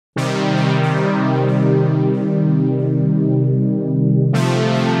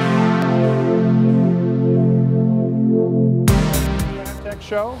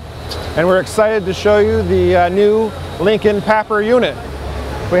show, and we're excited to show you the new Lincoln PAPR unit.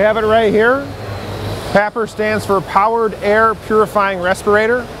 We have it right here. PAPR stands for Powered Air Purifying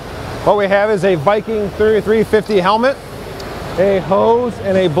Respirator. What we have is a Viking 3350 helmet, a hose,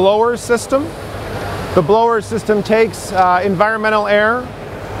 and a blower system. The blower system takes environmental air,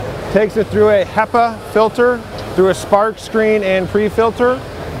 takes it through a HEPA filter, through a spark screen and pre-filter,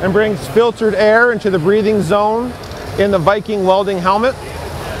 and brings filtered air into the breathing zone in the Viking welding helmet.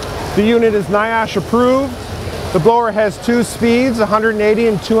 The unit is NIOSH approved. The blower has 2 speeds, 180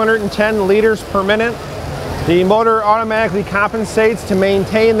 and 210 liters per minute. The motor automatically compensates to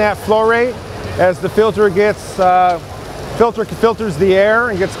maintain that flow rate as the filter filters the air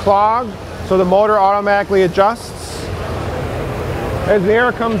and gets clogged, so the motor automatically adjusts. As the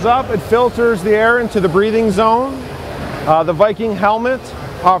air comes up, it filters the air into the breathing zone. The Viking helmet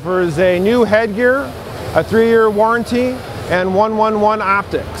offers a new headgear, a 3-year warranty, and 111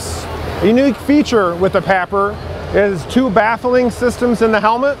 optics. A unique feature with the PAPR is 2 baffling systems in the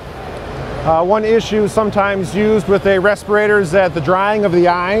helmet. One issue sometimes used with a respirator is that the drying of the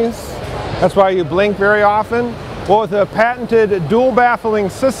eyes. That's why you blink very often. Well, with a patented dual baffling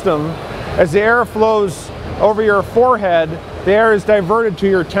system, as the air flows over your forehead, the air is diverted to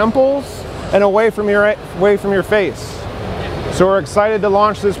your temples and away from your face. So we're excited to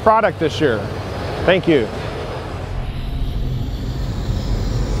launch this product this year. Thank you.